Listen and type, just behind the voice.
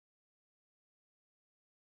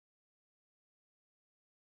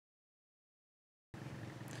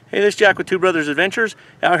Hey, this is Jack with Two Brothers Adventures.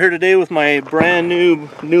 Out here today with my brand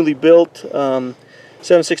newly built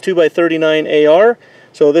 7.62x39 AR.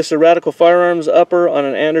 So this is a Radical Firearms upper on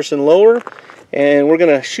an Anderson lower, and we're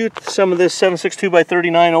going to shoot some of this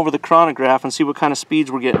 7.62x39 over the chronograph and see what kind of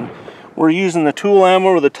speeds we're getting. We're using the TulAmmo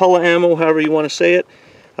or the TulAmmo, however you want to say it,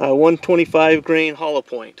 125 grain hollow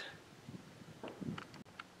point.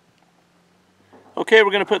 Okay,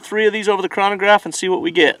 we're going to put 3 of these over the chronograph and see what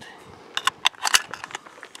we get.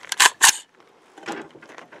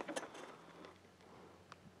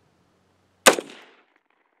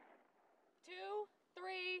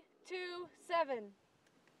 7.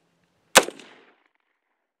 2,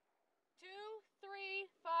 3,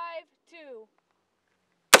 5, 2.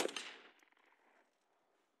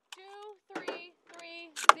 2, 3,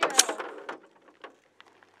 3, 0.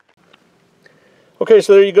 Okay,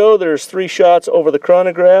 so there you go. There's 3 shots over the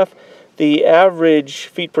chronograph. The average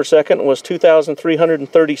feet per second was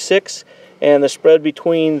 2,336, and the spread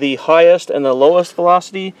between the highest and the lowest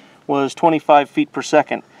velocity was 25 feet per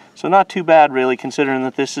second. So not too bad, really, considering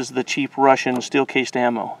that this is the cheap Russian steel-cased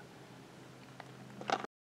ammo.